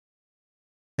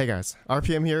Hey guys,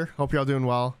 RPM here. Hope you're all doing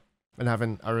well and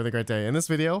having a really great day. In this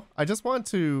video, I just want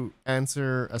to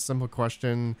answer a simple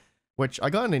question, which I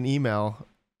got in an email,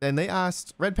 and they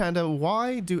asked, Red Panda,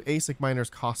 why do ASIC miners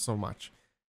cost so much?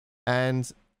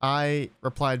 And I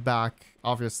replied back,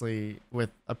 obviously,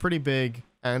 with a pretty big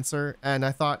answer. And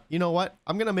I thought, you know what?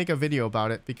 I'm going to make a video about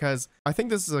it because I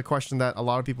think this is a question that a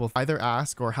lot of people either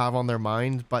ask or have on their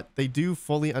mind, but they do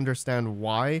fully understand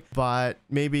why, but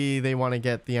maybe they want to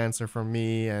get the answer from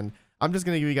me. And I'm just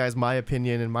going to give you guys my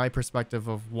opinion and my perspective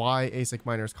of why ASIC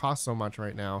miners cost so much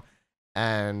right now.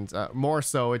 And more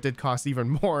so, it did cost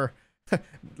even more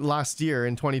last year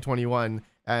in 2021.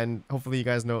 And hopefully you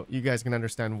guys can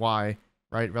understand why,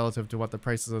 right? Relative to what the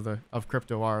prices of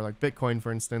crypto are, like Bitcoin,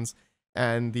 for instance,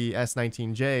 and the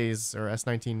S19Js or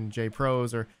S19J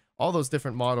Pros or all those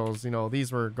different models, you know,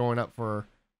 these were going up for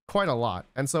quite a lot.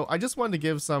 And so I just wanted to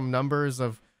give some numbers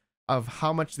of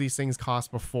how much these things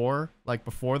cost before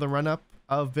the run up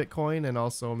of Bitcoin, and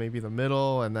also maybe the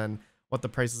middle, and then what the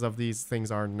prices of these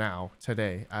things are now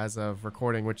today as of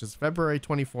recording, which is February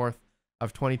 24th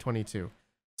of 2022.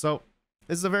 So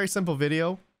this is a very simple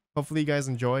video. Hopefully you guys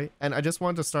enjoy. And I just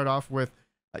wanted to start off with,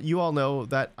 you all know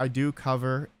that I do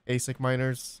cover ASIC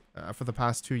miners for the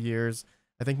past 2 years.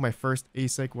 I think my first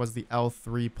ASIC was the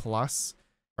L3 Plus,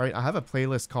 right? I have a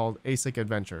playlist called ASIC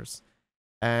Adventures.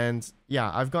 And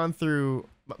yeah, I've gone through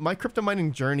my crypto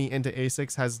mining journey into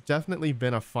ASICs has definitely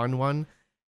been a fun one.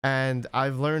 And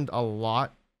I've learned a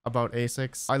lot about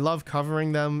ASICs. I love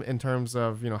covering them in terms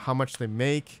of, you know, how much they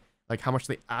make, like how much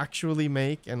they actually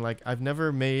make. And like, I've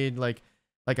never made like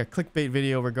a clickbait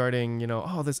video regarding, you know,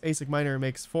 oh, this ASIC miner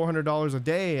makes $400 a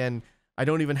day and I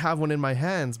don't even have one in my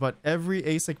hands. But every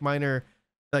ASIC miner,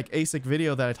 like ASIC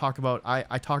video that I talk about,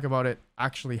 I talk about it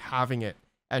actually having it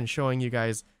and showing you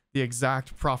guys the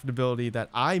exact profitability that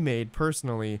I made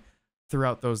personally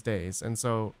throughout those days. And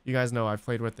so you guys know I've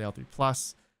played with the L3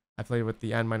 Plus, I played with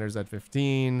the Antminer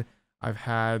Z15, I've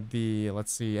had the,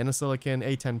 let's see, Silicon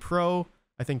A10 Pro,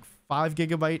 I think 5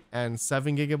 GB and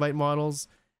 7 GB models,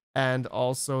 and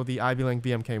also the IB-Link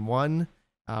BMK1,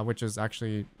 which is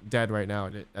actually dead right now.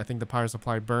 I think the power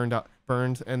supply burned.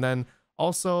 And then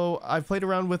also I've played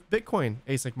around with Bitcoin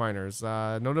ASIC miners,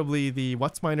 notably the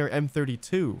WhatsMiner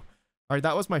M32. All right,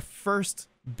 that was my first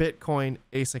Bitcoin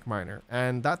ASIC miner,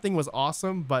 and that thing was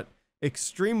awesome, but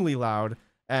extremely loud.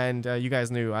 And you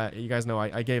guys know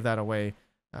I gave that away.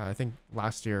 I think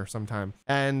last year sometime.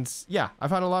 And yeah, I've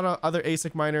had a lot of other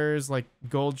ASIC miners like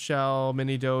Gold Shell,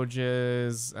 Mini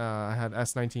Doges. I had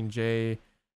S19J,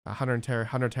 100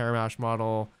 Teramash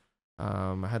model.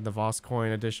 I had the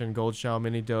Voscoin edition, Gold Shell,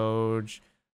 Mini Doge.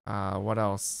 What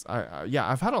else? Yeah,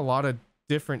 I've had a lot of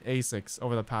different ASICs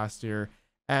over the past year.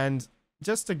 And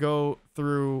just to go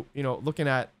through, you know, looking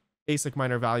at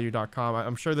ASICminervalue.com,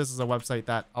 I'm sure this is a website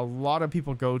that a lot of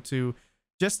people go to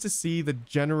just to see the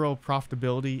general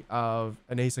profitability of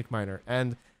an ASIC miner.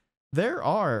 And there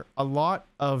are a lot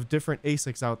of different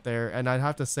ASICs out there. And I'd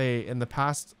have to say in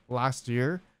the last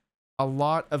year, a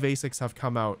lot of ASICs have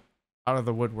come out of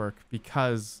the woodwork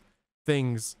because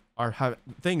things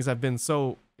have been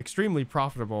so extremely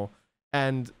profitable.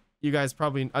 And you guys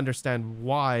probably understand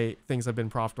why things have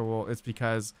been profitable. It's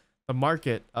because the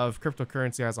market of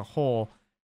cryptocurrency as a whole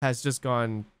has just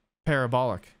gone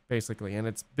parabolic, basically. And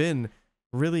it's been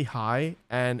really high,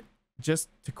 and just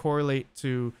to correlate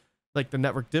to like the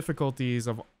network difficulties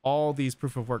of all these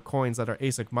proof of work coins that are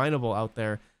ASIC mineable out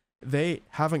there, they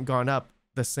haven't gone up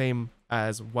the same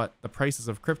as what the prices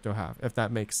of crypto have, if that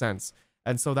makes sense.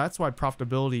 And so that's why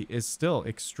profitability is still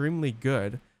extremely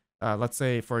good. Let's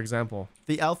say, for example,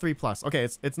 the L3 Plus. Okay,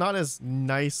 it's not as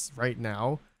nice right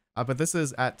now, but this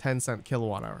is at 10-cent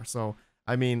kilowatt hour. So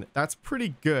I mean, that's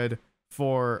pretty good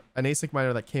for an ASIC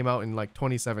miner that came out in like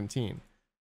 2017.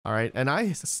 All right, and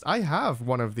I have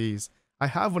one of these. I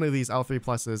have one of these L3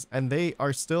 Pluses, and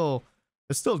they're still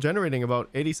generating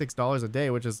about $86 a day,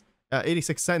 which is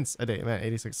 86 cents a day. Man,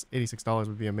 $86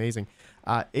 would be amazing.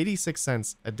 86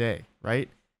 cents a day, right?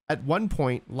 At one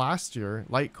point last year,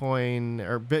 Litecoin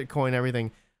or Bitcoin, everything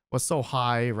was so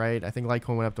high, right? I think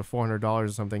Litecoin went up to $400 or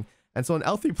something. And so an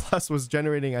L3 Plus was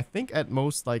generating, I think at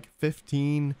most like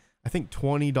 $15, I think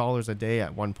 $20 a day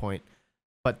at one point.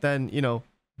 But then, you know,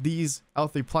 these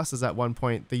L3 Pluses at one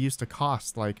point, they used to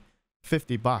cost like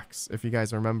 $50, if you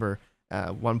guys remember,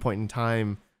 at one point in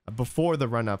time before the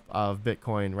run up of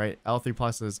Bitcoin, right? L3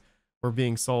 Pluses were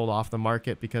being sold off the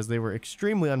market because they were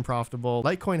extremely unprofitable.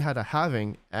 Litecoin had a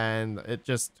halving, and it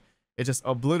just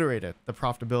obliterated the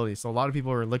profitability. So a lot of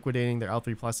people were liquidating their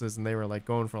L3 Pluses, and they were like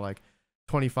going for like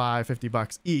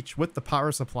 $25-50 each with the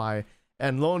power supply.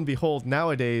 And lo and behold,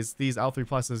 nowadays these L3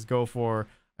 Pluses go for,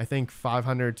 I think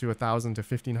 $500 to $1,000 to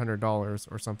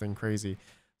 $1,500 or something crazy.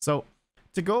 So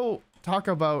to go talk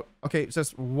about, okay,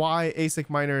 just why ASIC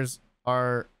miners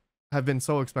have been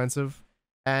so expensive.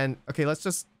 And okay, let's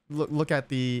just look at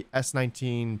the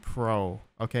S19 Pro.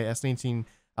 Okay, S19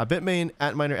 Bitmain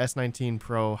Antminer S19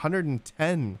 Pro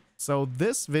 110. So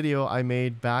this video I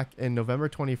made back in November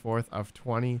 24th of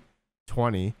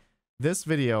 2020. This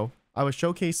video I was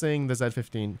showcasing the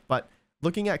Z15, but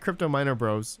looking at Crypto Miner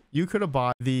Bros, you could have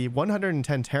bought the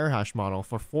 110 terahash model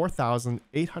for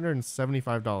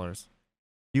 $4,875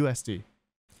 USD.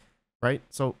 Right?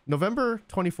 So November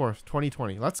 24th,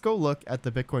 2020. Let's go look at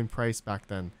the Bitcoin price back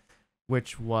then,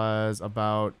 which was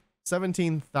about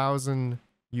 17,000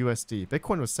 USD.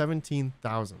 Bitcoin was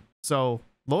 17,000. So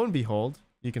lo and behold,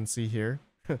 you can see here,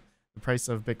 the price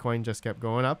of Bitcoin just kept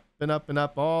going up and up and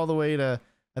up all the way to,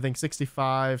 I think,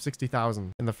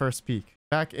 60,000 in the first peak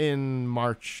back in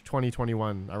March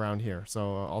 2021 around here.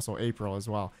 So also April as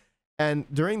well.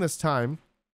 And during this time,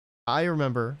 I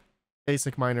remember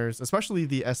ASIC miners, especially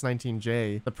the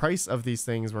S19J, the price of these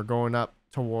things were going up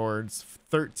towards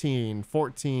 $13,000,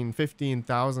 $14,000,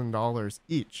 $15,000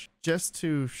 each. Just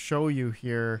to show you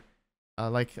here,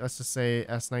 like let's just say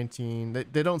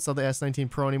S19, they don't sell the S19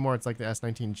 Pro anymore. It's like the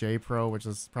S19J Pro, which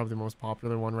is probably the most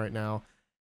popular one right now.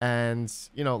 And,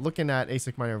 you know, looking at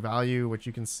ASIC miner value, which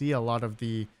you can see a lot of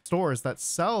the stores that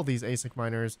sell these ASIC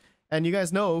miners. And you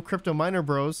guys know, Crypto Miner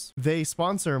Bros, they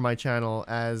sponsor my channel,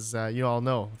 as you all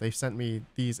know. They've sent me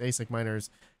these ASIC miners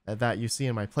that you see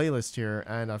in my playlist here,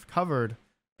 and I've covered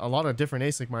a lot of different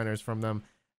ASIC miners from them.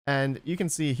 And you can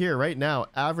see here right now,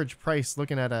 average price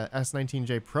looking at a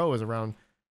S19J Pro is around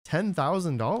 $10,000.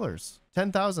 $10,000,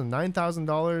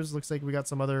 $9,000. Looks like we got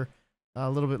some other a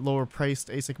little bit lower priced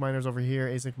ASIC miners over here.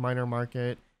 ASIC Miner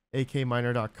Market,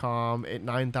 akminer.com, at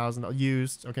 $9,000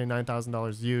 used. Okay,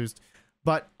 $9,000 used.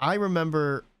 But I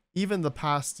remember even the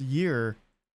past year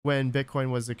when Bitcoin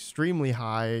was extremely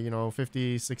high, you know,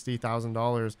 $50,000,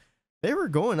 $60,000, they were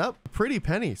going up a pretty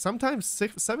penny, sometimes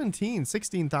 $17,000,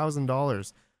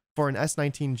 $16,000 for an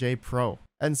S19J Pro.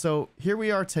 And so here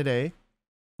we are today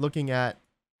looking at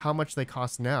how much they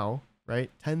cost now,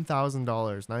 right? $10,000,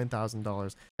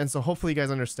 $9,000. And so hopefully you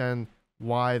guys understand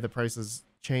why the prices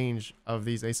change of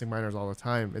these ASIC miners all the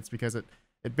time. It's because it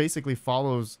basically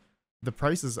follows the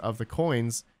prices of the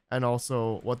coins and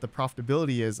also what the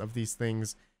profitability is of these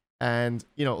things. And,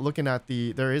 you know, looking at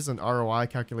there is an ROI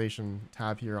calculation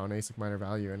tab here on ASIC miner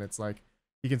value. And it's like,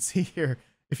 you can see here,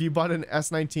 if you bought an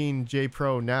S19J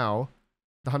Pro now,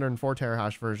 the 104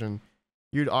 terahash version,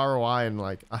 you'd ROI in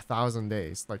like 1,000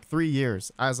 days, like 3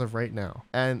 years as of right now.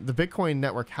 And the Bitcoin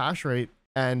network hash rate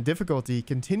and difficulty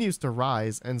continues to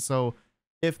rise. And so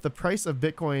if the price of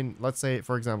Bitcoin, let's say,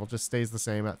 for example, just stays the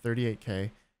same at 38K,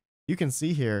 you can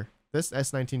see here, this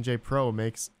S19J Pro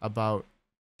makes about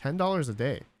 $10 a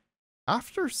day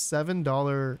after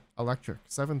 $7 electric,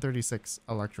 $7.36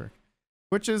 electric,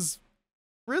 which is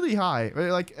really high.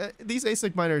 Like these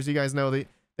ASIC miners, you guys know, they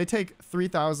take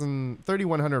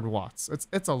 3,100 watts.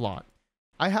 It's a lot.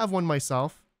 I have one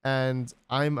myself, and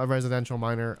I'm a residential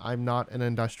miner. I'm not an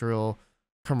industrial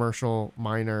commercial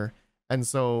miner. And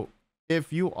so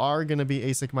if you are going to be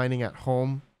ASIC mining at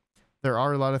home, there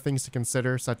are a lot of things to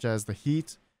consider, such as the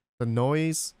heat, the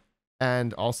noise,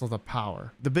 and also the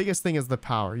power. The biggest thing is the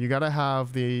power. You got to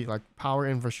have the power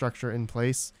infrastructure in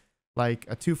place, like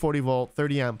a 240 volt,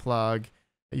 30 amp plug.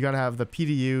 You got to have the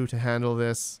PDU to handle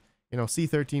this, you know,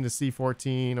 C13 to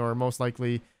C14, or most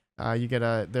likely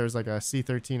there's like a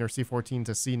C13 or C14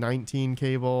 to C19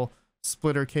 cable,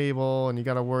 splitter cable, and you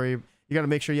got to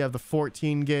make sure you have the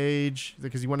 14 gauge,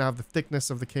 because you want to have the thickness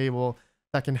of the cable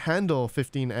that can handle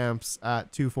 15 amps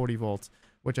at 240 volts,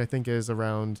 which I think is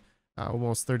around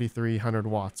almost 3,300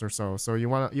 watts or so. So you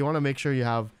want to make sure you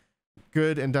have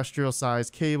good industrial size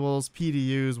cables,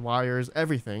 PDUs, wires,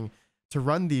 everything to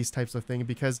run these types of things,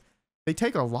 because they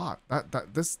take a lot.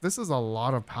 This is a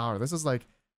lot of power. This is like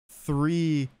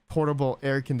 3 portable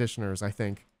air conditioners, I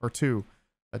think, or 2,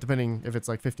 depending if it's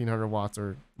like 1,500 watts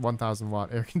or 1,000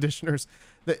 watt air conditioners.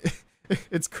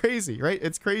 It's crazy, right?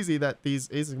 It's crazy that these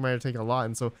ASIC miners take a lot.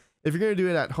 And so if you're going to do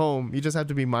it at home, you just have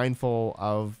to be mindful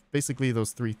of basically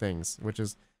those 3 things, which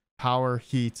is power,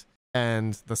 heat,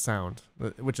 and the sound,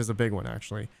 which is a big one,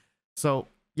 actually. So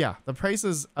yeah, the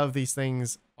prices of these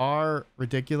things are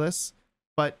ridiculous.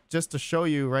 But just to show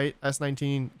you, right,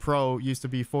 S19 Pro used to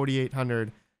be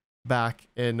 4,800 back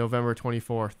in November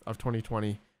 24th of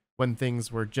 2020, when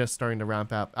things were just starting to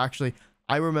ramp up. Actually,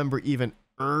 I remember even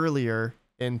earlier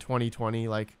in 2020,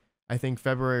 like I think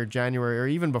February or January, or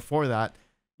even before that,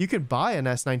 you could buy an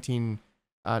S19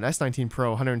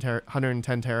 Pro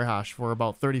 110 terahash for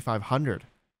about 3,500.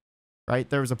 right?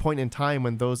 There was a point in time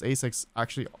when those ASICs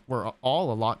actually were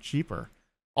all a lot cheaper.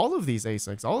 All of these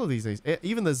ASICs,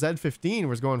 even the Z15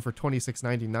 was going for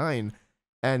 $26.99.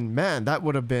 And man, that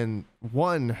would have been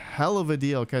one hell of a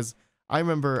deal, because I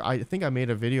remember, I think I made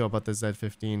a video about the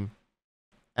Z15,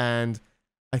 and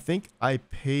I think I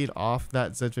paid off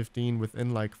that Z15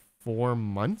 within like 4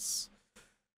 months.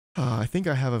 I think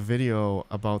I have a video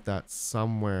about that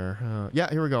somewhere. Yeah,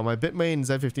 here we go. My Bitmain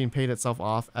Z15 paid itself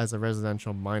off as a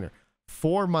residential miner.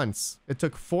 4 months. It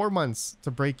took 4 months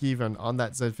to break even on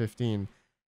that Z15.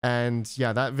 And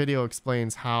yeah, that video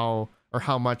explains how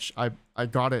much I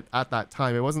got it at that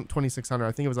time. It wasn't 2,600.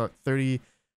 I think it was about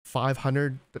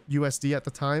 3,500 USD at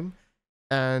the time.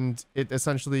 And it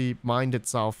essentially mined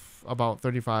itself about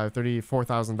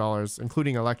 $34,000,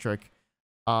 including electric,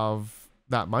 of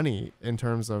that money in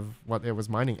terms of what it was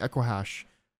mining. Equihash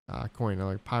coin,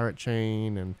 like Pirate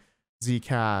Chain and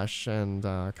Zcash, and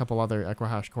a couple other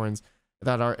Equihash coins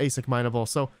that are ASIC mineable.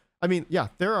 So, I mean, yeah,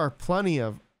 there are plenty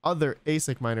of other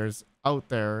ASIC miners out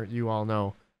there, you all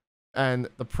know, and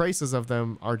the prices of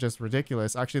them are just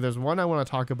ridiculous. Actually, there's one I want to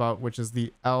talk about, which is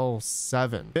the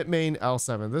L7, Bitmain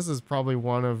L7. This is probably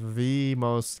one of the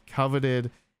most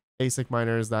coveted ASIC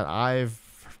miners that I've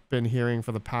been hearing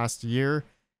for the past year,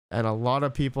 and a lot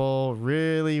of people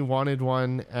really wanted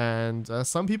one, and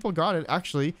some people got it.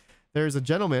 Actually, there's a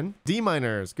gentleman,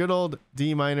 D-Miners, good old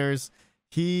D-Miners.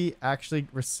 He actually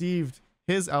received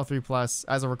his L3 Plus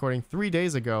as a recording 3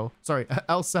 days ago. Sorry,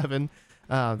 L7,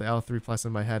 the L3 Plus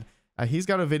in my head. He's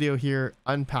got a video here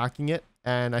unpacking it,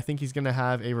 and I think he's going to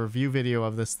have a review video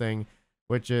of this thing,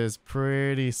 which is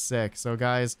pretty sick. So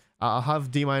guys, I'll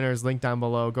have D-Miners linked down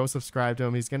below. Go subscribe to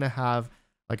him. He's going to have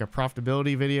like a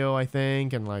profitability video, I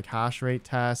think, and like hash rate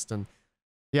test. And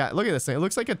yeah, look at this thing. It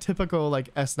looks like a typical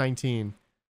like S19,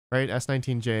 right?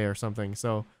 S19J or something.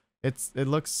 So it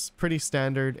looks pretty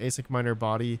standard ASIC miner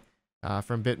body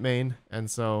from Bitmain. And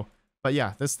so, but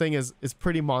yeah, this thing is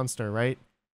pretty monster, right?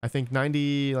 I think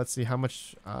 90, let's see how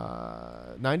much,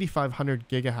 9,500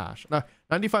 gigahash,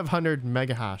 9,500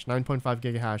 megahash, 9.5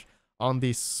 gigahash on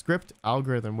the script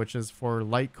algorithm, which is for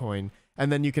Litecoin.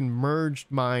 And then you can merge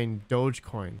mine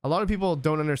Dogecoin. A lot of people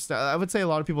don't understand. I would say a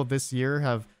lot of people this year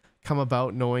have come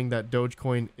about knowing that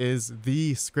Dogecoin is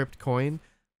the script coin.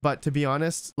 But to be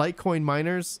honest, Litecoin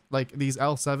miners, like these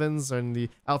L7s and the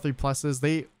L3 pluses,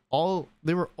 they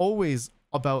were always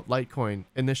about Litecoin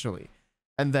initially.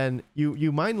 And then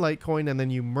you mine Litecoin and then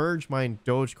you merge mine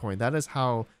Dogecoin. That is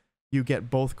how you get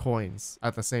both coins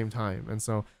at the same time. And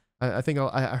so I think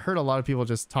I heard a lot of people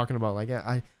just talking about like,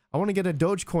 yeah, I want to get a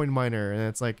Dogecoin miner, and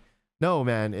it's like, no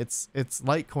man, it's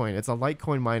Litecoin. It's a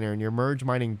Litecoin miner, and you're merge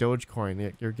mining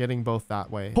Dogecoin. You're getting both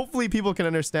that way. Hopefully people can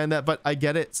understand that, but I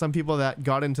get it. Some people that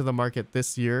got into the market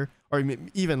this year, or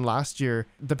even last year,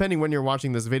 depending when you're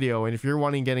watching this video, and if you're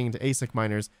wanting getting into ASIC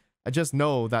miners, I just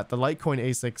know that the Litecoin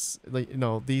ASICs, you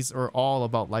know, these are all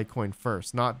about Litecoin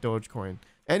first, not Dogecoin.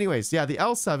 Anyways, yeah, the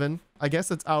L7, I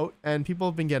guess it's out, and people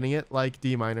have been getting it, like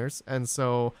D-Miners, and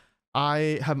so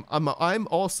I'm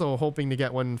also hoping to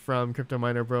get one from Crypto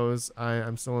Miner Bros.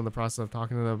 I'm still in the process of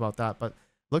talking to them about that, but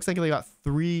looks like they got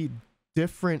 3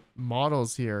 different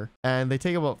models here, and they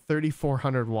take about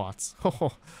 3,400 watts.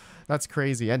 Oh, that's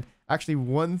crazy. And actually,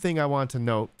 one thing I want to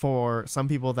note for some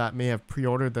people that may have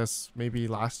pre-ordered this maybe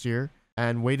last year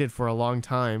and waited for a long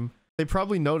time, they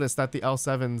probably noticed that the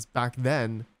L7s back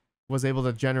then was able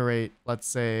to generate, let's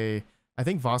say, I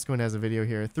think Voscoin has a video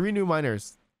here, 3 new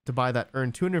miners to buy that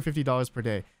earn $250 per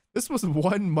day. This was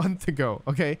 1 month ago.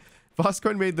 Okay,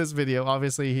 Voscoin made this video.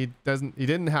 Obviously he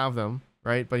didn't have them,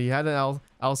 right? But he had an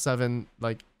L7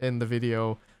 like in the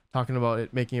video talking about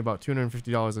it making about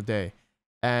 $250 a day.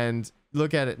 And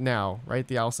look at it now, right?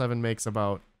 The L7 makes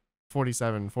about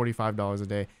 $45 a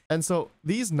day. And so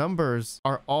these numbers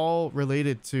are all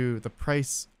related to the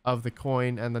price of the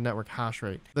coin and the network hash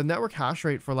rate. The network hash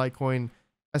rate for Litecoin,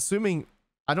 assuming,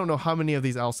 I don't know how many of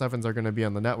these L7s are going to be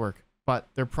on the network, but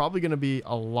they're probably going to be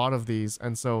a lot of these.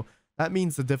 And so that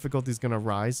means the difficulty is going to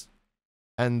rise.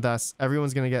 And thus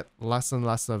everyone's going to get less and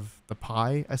less of the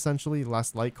pie, essentially,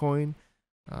 less Litecoin,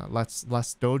 less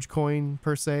Dogecoin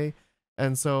per se.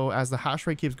 And so as the hash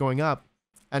rate keeps going up,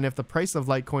 and if the price of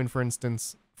Litecoin, for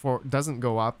instance, doesn't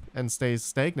go up and stays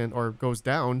stagnant or goes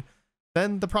down,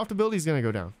 then the profitability is going to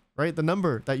go down, right? The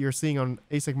number that you're seeing on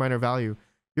ASIC miner value,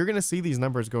 you're going to see these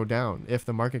numbers go down if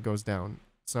the market goes down.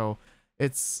 So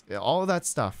it's all of that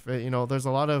stuff. You know, there's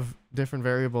a lot of different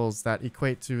variables that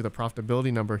equate to the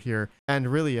profitability number here. And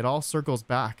really, it all circles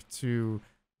back to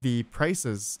the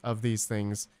prices of these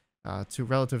things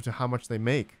relative to how much they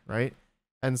make, right?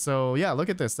 And so, yeah, look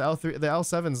at this. The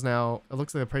L7s now, it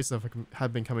looks like the prices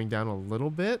have been coming down a little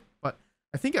bit, but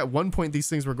I think at one point these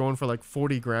things were going for like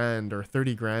 40 grand or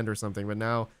 30 grand or something. But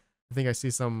now I think I see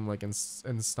some like in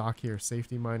stock here.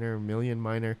 Safety miner, million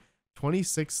miner,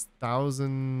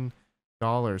 $26,000,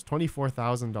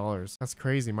 $24,000. That's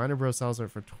crazy. Miner Bro sells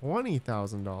it for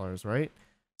 $20,000, right?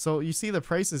 So you see the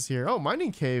prices here. Oh,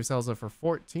 Mining Cave sells it for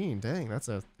 14. Dang, that's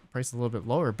a price a little bit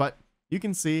lower. But you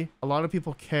can see a lot of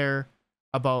people care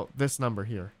about this number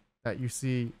here that you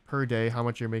see per day, how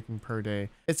much you're making per day.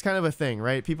 It's kind of a thing,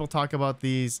 right? People talk about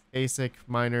these ASIC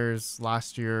miners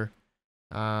last year.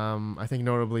 I think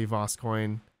notably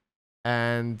Dogecoin,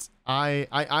 and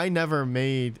I never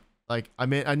made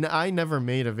I never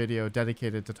made a video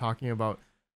dedicated to talking about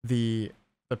the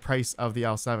price of the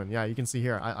L7. Yeah, you can see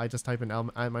here. I just type in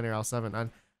Antminer L7,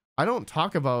 and I don't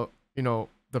talk about, you know,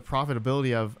 the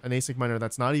profitability of an ASIC miner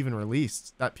that's not even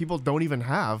released, that people don't even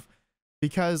have,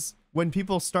 because when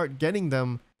people start getting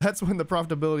them, that's when the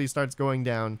profitability starts going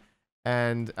down.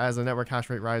 And as the network hash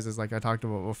rate rises, like I talked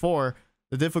about before,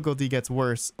 the difficulty gets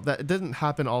worse. That didn't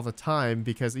happen all the time,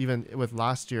 because even with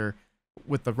last year,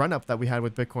 with the run up that we had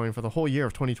with Bitcoin for the whole year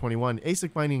of 2021,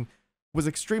 ASIC mining was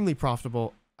extremely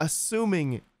profitable,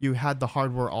 assuming you had the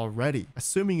hardware already,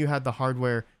 assuming you had the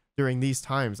hardware during these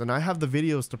times. And I have the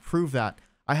videos to prove that.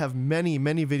 I have many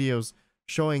videos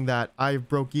showing that I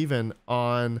broke even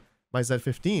on my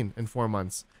Z15 in 4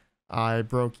 months. I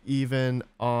broke even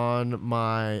on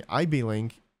my IB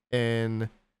Link in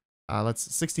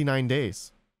 69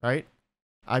 days, right?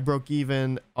 I broke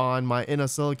even on my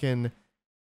Silicon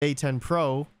A10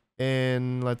 Pro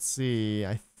in, let's see,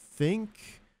 I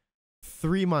think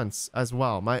 3 months as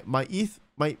well. My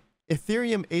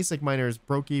Ethereum ASIC miners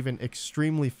broke even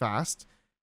extremely fast,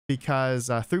 because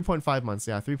 3.5 months,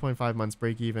 yeah, 3.5 months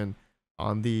break even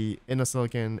on the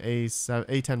Silicon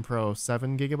A10 Pro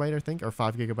 7 gigabyte, I think, or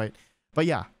 5 gigabyte. But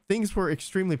yeah, things were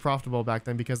extremely profitable back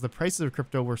then because the prices of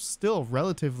crypto were still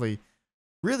relatively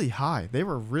really high. They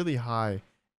were really high,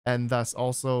 and thus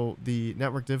also the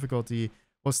network difficulty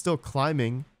was still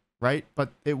climbing, right?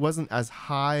 But it wasn't as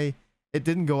high. It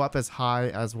didn't go up as high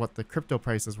as what the crypto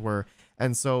prices were.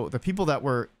 And so the people that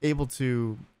were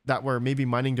that were maybe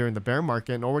mining during the bear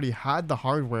market and already had the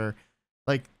hardware,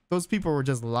 like, those people were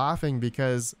just laughing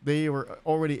because they were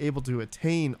already able to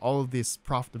attain all of this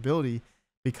profitability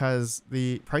because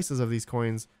the prices of these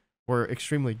coins were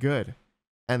extremely good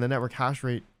and the network hash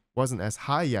rate wasn't as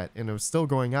high yet, and it was still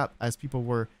going up as people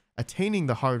were attaining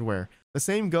the hardware. The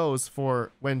same goes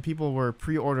for when people were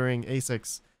pre-ordering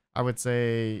ASICs, I would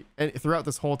say, and throughout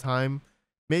this whole time.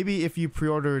 Maybe if you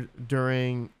pre-ordered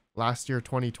during last year,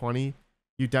 2020,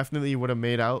 you definitely would have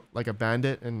made out like a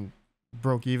bandit and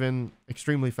broke even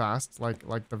extremely fast, like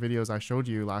the videos I showed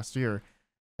you last year.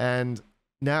 And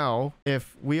now,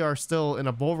 if we are still in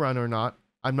a bull run or not,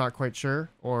 I'm not quite sure,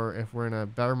 or if we're in a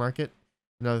bear market.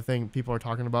 Another thing people are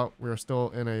talking about, we're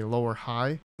still in a lower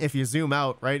high. If you zoom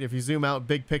out, right? If you zoom out,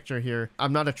 big picture here,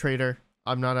 I'm not a trader.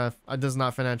 This is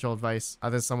not financial advice.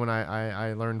 This is someone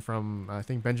I learned from, I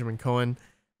think, Benjamin Cohen.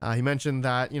 He mentioned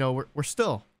that, you know, we're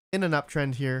still in an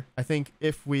uptrend here. I think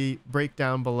if we break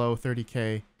down below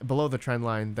 30K, below the trend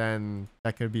line, then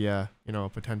that could be a, you know, a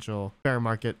potential bear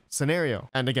market scenario.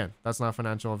 And again, that's not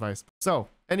financial advice. So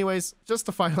anyways, just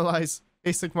to finalize,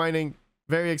 ASIC mining,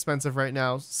 very expensive right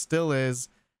now, still is.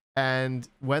 And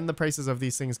when the prices of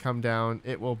these things come down,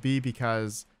 it will be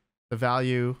because the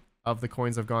value of the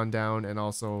coins have gone down, and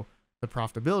also the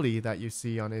profitability that you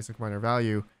see on ASIC miner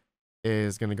value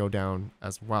is going to go down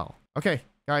as well. Okay,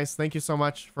 guys, thank you so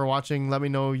much for watching. Let me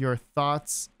know your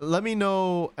thoughts. Let me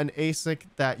know an ASIC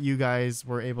that you guys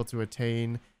were able to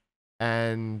attain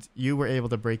and you were able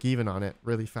to break even on it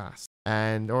really fast.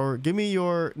 And or give me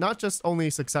your, not just only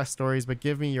success stories, but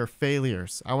give me your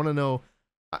failures. I want to know.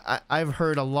 I've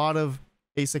heard a lot of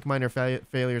ASIC miner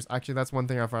failures. Actually, that's one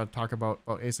thing I've heard talk about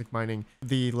ASIC mining.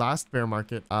 The last bear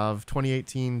market of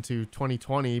 2018 to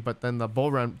 2020, but then the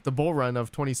bull run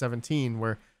of 2017,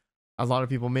 where a lot of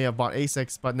people may have bought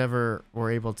ASICs but never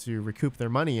were able to recoup their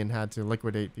money and had to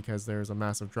liquidate because there's a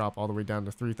massive drop all the way down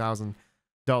to $3,000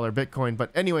 Bitcoin.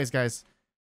 But anyways, guys,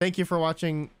 thank you for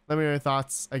watching. Let me know your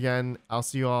thoughts. Again, I'll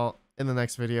see you all in the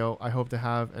next video. I hope to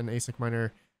have an ASIC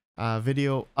miner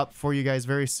video up for you guys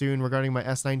very soon regarding my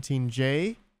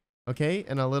S19J, okay,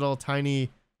 in a little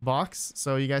tiny box.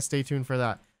 So you guys stay tuned for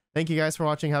that. Thank you guys for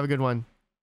watching. Have a good one,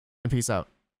 and peace out.